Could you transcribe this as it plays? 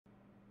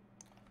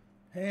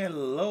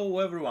Hello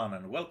everyone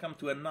and welcome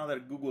to another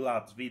Google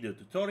Ads video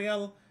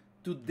tutorial.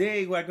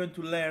 Today we are going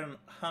to learn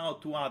how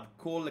to add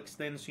call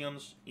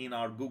extensions in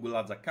our Google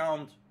Ads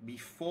account.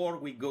 Before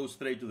we go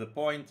straight to the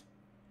point,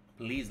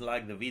 please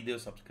like the video,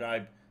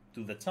 subscribe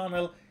to the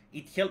channel.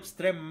 It helps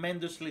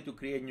tremendously to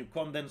create new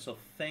content, so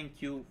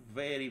thank you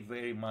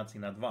very much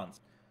in advance.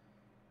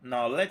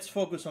 Now let's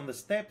focus on the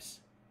steps.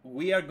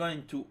 We are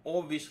going to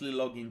obviously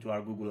log into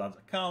our Google Ads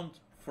account.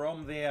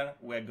 From there,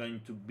 we're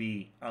going to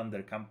be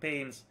under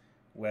campaigns.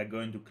 We're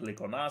going to click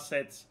on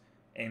assets,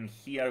 and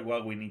here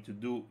what we need to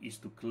do is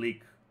to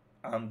click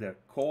under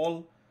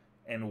call,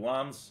 and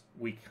once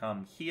we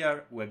come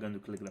here we're going to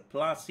click the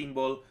plus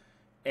symbol.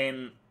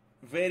 And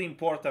very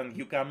important,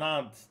 you can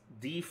add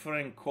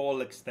different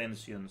call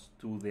extensions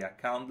to the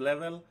account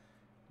level.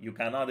 You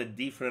can add a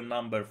different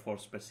number for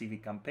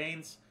specific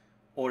campaigns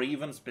or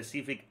even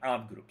specific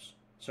ad groups.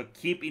 So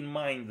keep in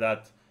mind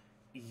that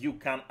you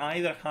can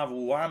either have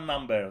one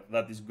number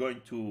that is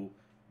going to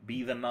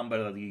be the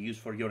number that you use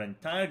for your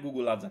entire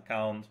Google Ads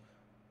account,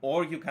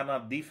 or you can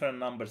have different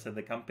numbers at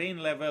the campaign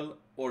level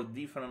or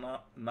different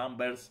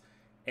numbers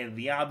at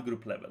the ad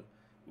group level.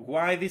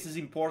 Why this is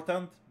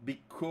important?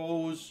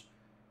 Because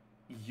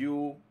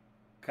you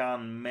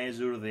can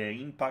measure the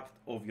impact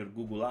of your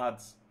Google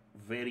Ads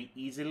very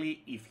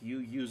easily if you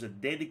use a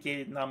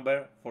dedicated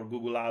number for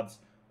Google Ads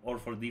or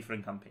for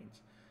different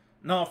campaigns.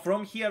 Now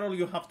from here all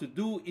you have to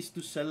do is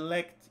to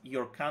select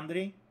your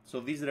country. So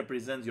this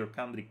represents your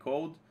country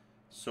code.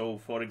 So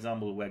for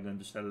example, we're going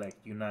to select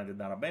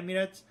United Arab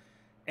Emirates,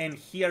 and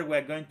here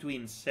we're going to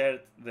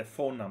insert the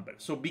phone number.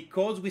 So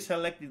because we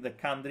selected the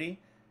country,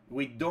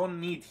 we don't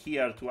need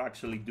here to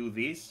actually do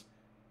this,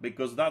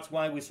 because that's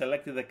why we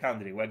selected the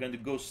country. We're going to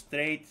go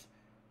straight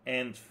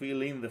and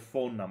fill in the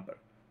phone number.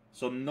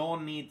 So no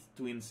need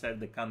to insert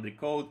the country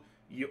code.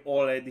 You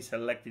already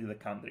selected the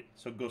country.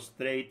 So go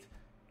straight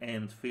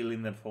and fill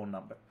in the phone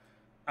number.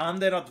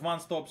 Under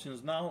advanced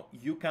options now,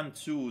 you can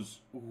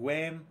choose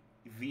when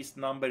this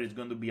number is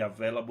going to be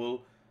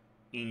available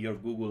in your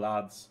Google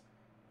Ads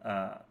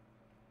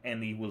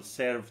and it will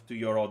serve to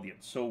your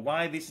audience. So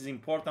why this is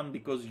important?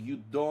 Because you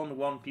don't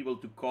want people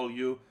to call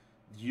you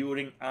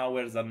during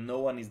hours that no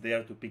one is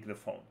there to pick the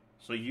phone.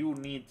 So you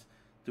need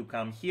to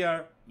come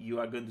here. You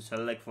are going to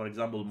select, for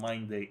example,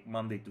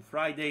 Monday to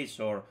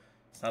Fridays, or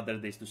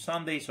Saturdays to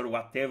Sundays, or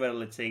whatever,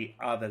 let's say,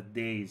 other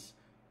days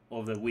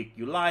of the week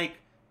you like.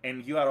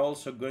 And you are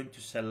also going to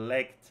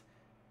select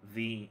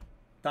the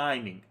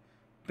timing.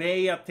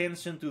 Pay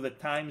attention to the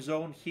time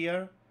zone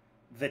here.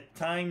 The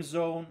time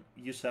zone,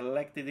 you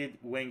selected it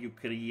when you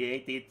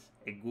created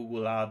a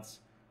Google Ads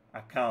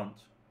account.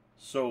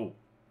 So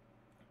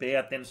pay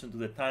attention to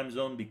the time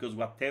zone, because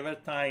whatever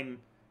time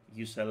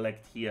you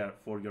select here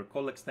for your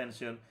call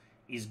extension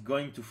is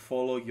going to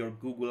follow your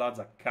Google Ads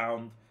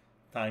account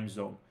time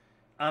zone.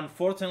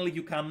 Unfortunately,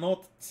 you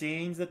cannot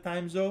change the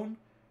time zone,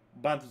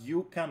 but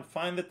you can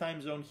find the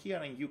time zone here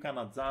and you can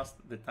adjust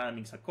the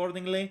timings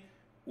accordingly.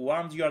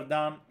 Once you are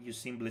done, you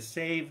simply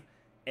save,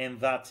 and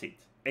that's it.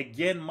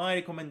 Again, my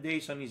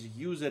recommendation is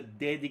use a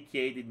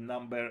dedicated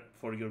number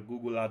for your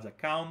Google Ads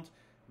account.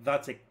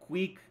 That's a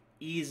quick,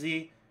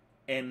 easy,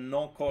 and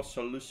no-cost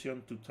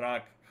solution to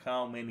track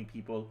how many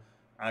people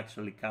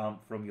actually come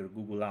from your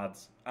Google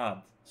Ads ad.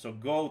 So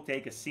go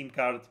take a SIM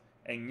card,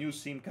 a new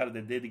SIM card,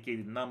 a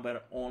dedicated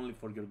number only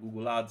for your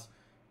Google Ads,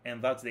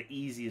 and that's the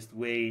easiest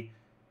way.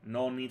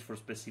 No need for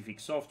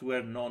specific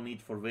software, no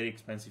need for very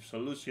expensive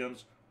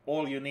solutions.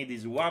 All you need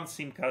is one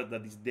SIM card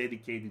that is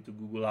dedicated to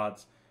Google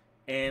Ads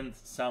and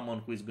someone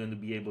who is going to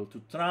be able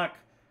to track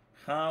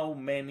how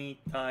many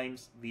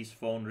times this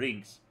phone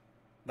rings.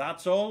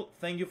 That's all.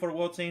 Thank you for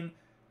watching.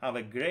 Have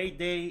a great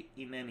day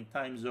in any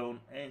time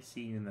zone, and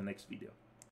see you in the next video.